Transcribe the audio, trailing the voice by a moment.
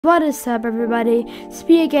What is up, everybody? It's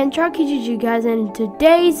me again, CharkyGG, guys, and in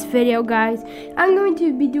today's video, guys, I'm going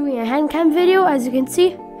to be doing a hand cam video. As you can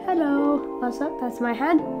see, hello, what's up? That's my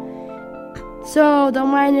hand. So don't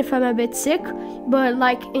mind if I'm a bit sick, but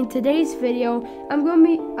like in today's video, I'm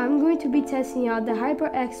going to be testing out the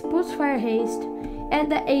HyperX Pulsefire Haste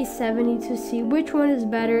and the A70 to see which one is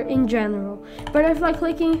better in general. Butterfly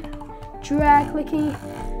clicking, drag clicking,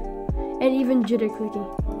 and even jitter clicking.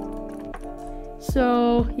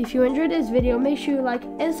 So if you enjoyed this video, make sure you like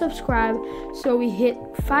and subscribe so we hit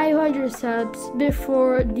 500 subs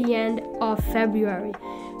before the end of February.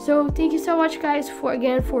 So thank you so much, guys, for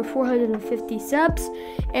 450 subs,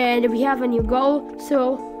 and we have a new goal,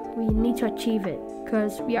 so we need to achieve it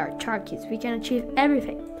because we are Charkies. We can achieve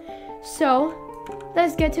everything. So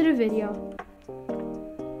let's get to the video.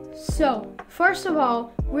 So first of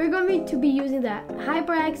all, we're going to be using that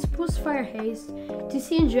HyperX Pulsefire Haste to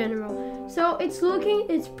see in general. So it's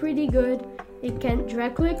pretty good. It can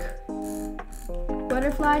drag click,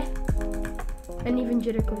 butterfly, and even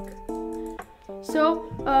jitter click. So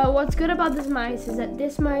what's good about this mice is that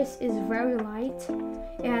this mice is very light.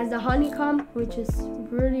 It has the honeycomb, which is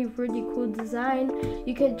really cool design.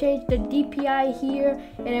 You can change the DPI here,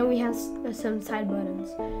 and then we have some side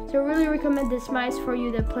buttons. So I really recommend this mice for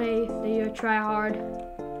you that you try hard.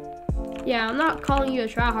 Yeah, I'm not calling you a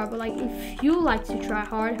try hard, but like if you like to try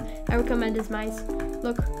hard, I recommend this mice.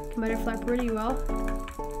 Look, butterfly pretty well,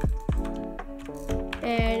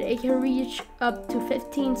 and it can reach up to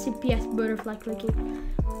 15 CPS butterfly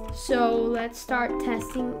clicking. So let's start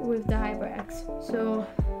testing with the HyperX. So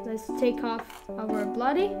let's take off our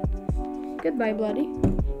bloody. Goodbye, bloody.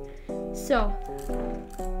 So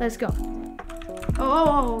let's go.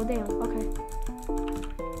 Oh, damn. Okay.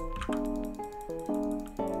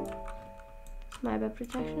 My bad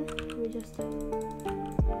protection. We just.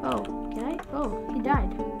 Oh, did I? Oh, he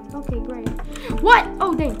died. Okay, great. What?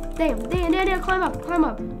 Oh, damn. Climb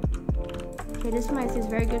up. Okay, this mice is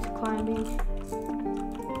very good to climbing.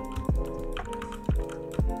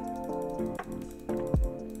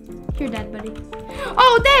 You're dead, buddy.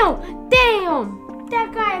 Oh, damn!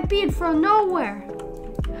 That guy appeared from nowhere.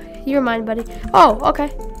 You're mine, buddy. Oh, okay.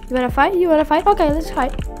 You wanna fight? Okay, let's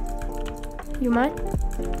fight. You mine?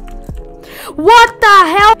 What the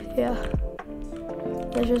hell? Yeah.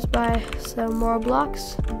 Let's just buy some more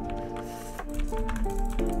blocks.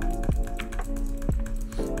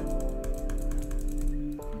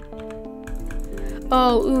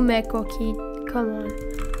 Oh, Umeko key.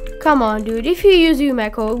 Come on, dude. If you use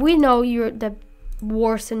Umeko, we know you're the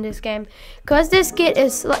worst in this game. Cause this kid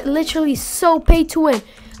is literally so pay to win.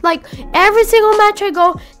 Like every single match I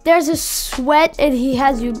go, there's a sweat and he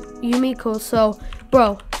has Umeko. So,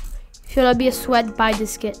 bro, if you wanna be a sweat, buy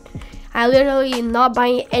this kit. I literally am not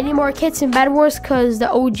buying any more kits in bedwars because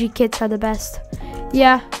the OG kits are the best.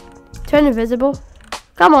 Yeah, turn invisible.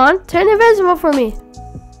 Come on, turn invisible for me.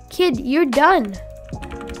 Kid, you're done.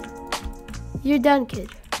 You're done, kid.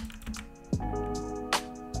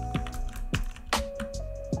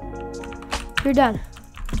 You're done.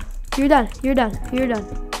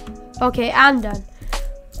 Okay, I'm done.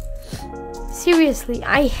 Seriously,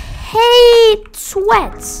 I hate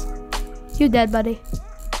sweats. You dead, buddy.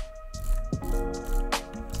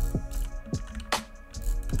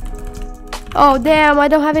 Oh, damn, I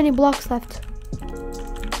don't have any blocks left.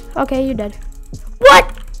 Okay, you're dead. What?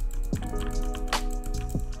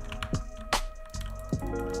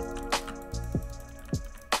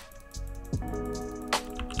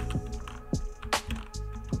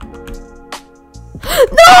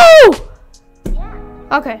 No!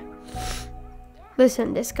 Okay.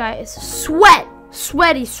 Listen, this guy is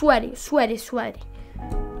sweaty.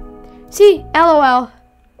 See, LOL.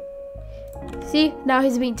 See, now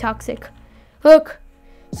he's being toxic. Look,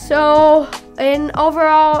 so in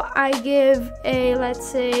overall, I give let's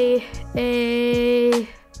say a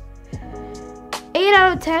 8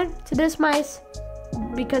 out of 10 to this mice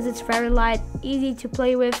because it's very light, easy to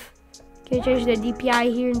play with. Can change the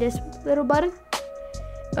DPI here in this little button.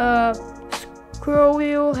 Scroll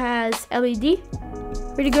wheel has LED,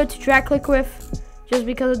 pretty good to drag click with. Just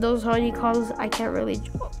because of those honeycombs, I can't really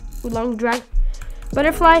long drag.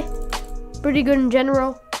 Butterfly, pretty good in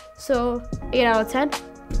general. So 8 out of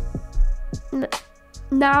 10.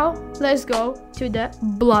 Now let's go to the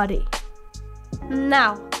bloody.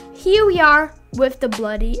 Now here we are with the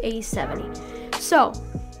bloody A70. So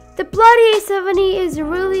the bloody A70 is a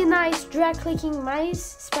really nice drag clicking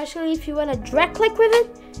mice, especially if you want to drag click with it,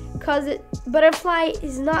 because butterfly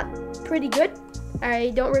is not pretty good.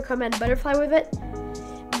 I don't recommend butterfly with it,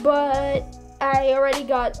 but I already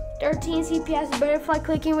got 13 CPS butterfly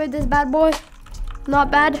clicking with this bad boy.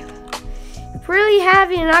 not bad. Really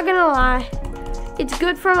heavy, not gonna lie. It's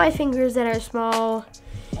good for my fingers that are small.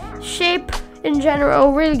 Shape in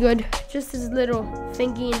general, really good. Just this little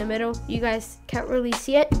thingy in the middle. You guys can't really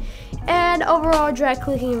see it. And overall, drag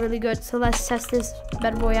clicking really good. So let's test this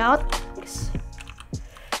bad boy out.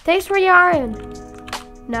 Thanks for your iron.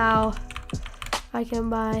 Now I can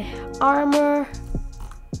buy armor.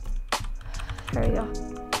 There we go.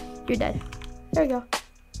 You're dead. There we go.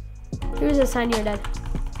 Here's a sign you're dead.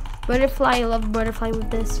 Butterfly, I love butterfly with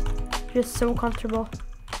this. Just so comfortable.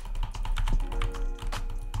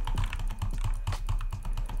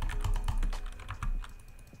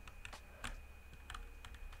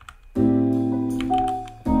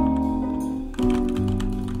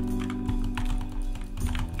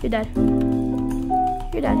 You're dead.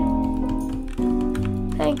 You're dead.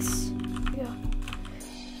 Thanks. Here we go.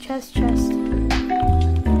 Chest.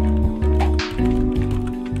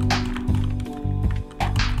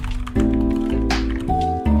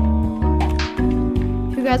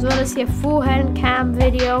 If you guys want to see a full hand cam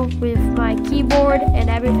video with my keyboard and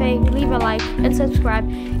everything, leave a like and subscribe.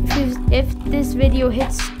 If this video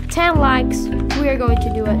hits 10 likes, we are going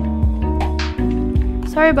to do it.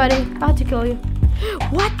 Sorry buddy, I had to kill you.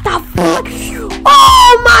 What the fuck?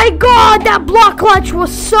 Oh my god, that block clutch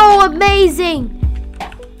was so amazing.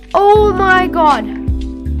 Oh my god.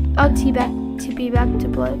 I'll TP back to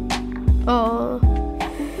play. Oh,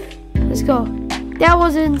 let's go. That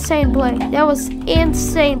was insane play. That was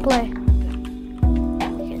insane play.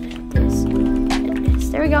 This.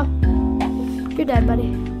 There we go. You're dead,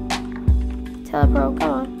 buddy. Telepro,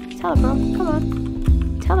 come on. Telepro, come on.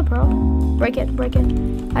 Telepro. Break it.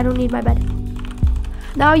 I don't need my bed.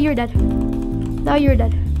 Now you're dead. Now you're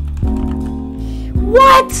dead.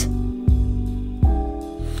 What?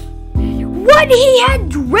 What? He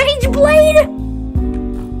had Rage Blade?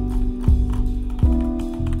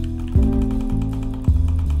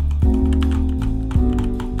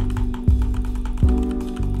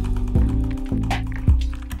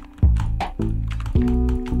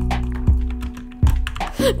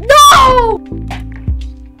 No!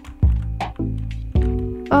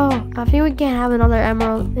 Oh, I think we can have another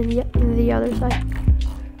emerald in the other side.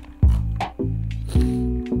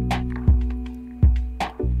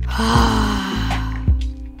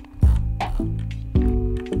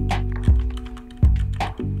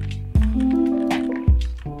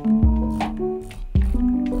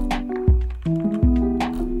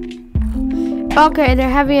 Okay, they're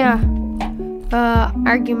having a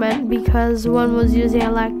argument because one was using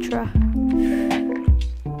Electra.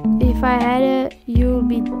 If I had it, you'll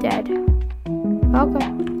be dead. Okay.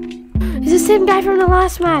 It's the same guy from the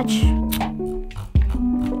last match.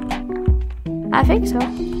 I think so.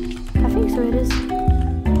 It is.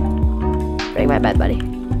 Bring my bed, buddy.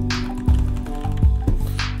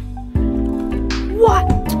 What?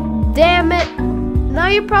 Damn it. Now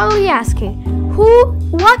you're probably asking,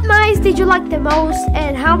 what knives did you like the most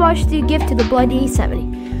and how much do you give to the bloody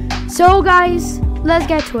A70? So guys, let's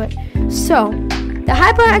get to it. So, the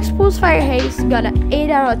HyperX Pulsefire Haste got an 8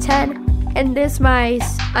 out of 10, and this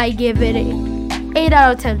mice, I give it an 8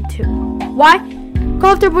 out of 10 too. Why?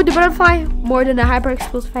 Comfortable with the butterfly more than the HyperX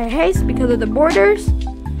Pulsefire Haste because of the borders.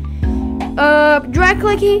 Drag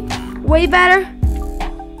clicking, way better.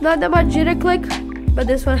 Not that much jitter click, but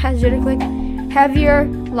this one has jitter click. Heavier,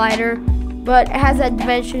 lighter, but it has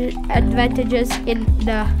advantages in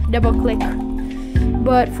the double click.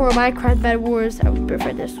 But for Minecraft bedwars, I would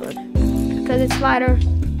prefer this one because it's lighter.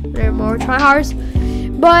 They're more tryhards.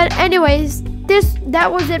 But anyways, that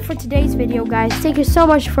was it for today's video, guys. Thank you so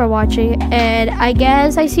much for watching, and I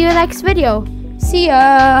guess I see you in the next video. See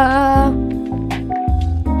ya.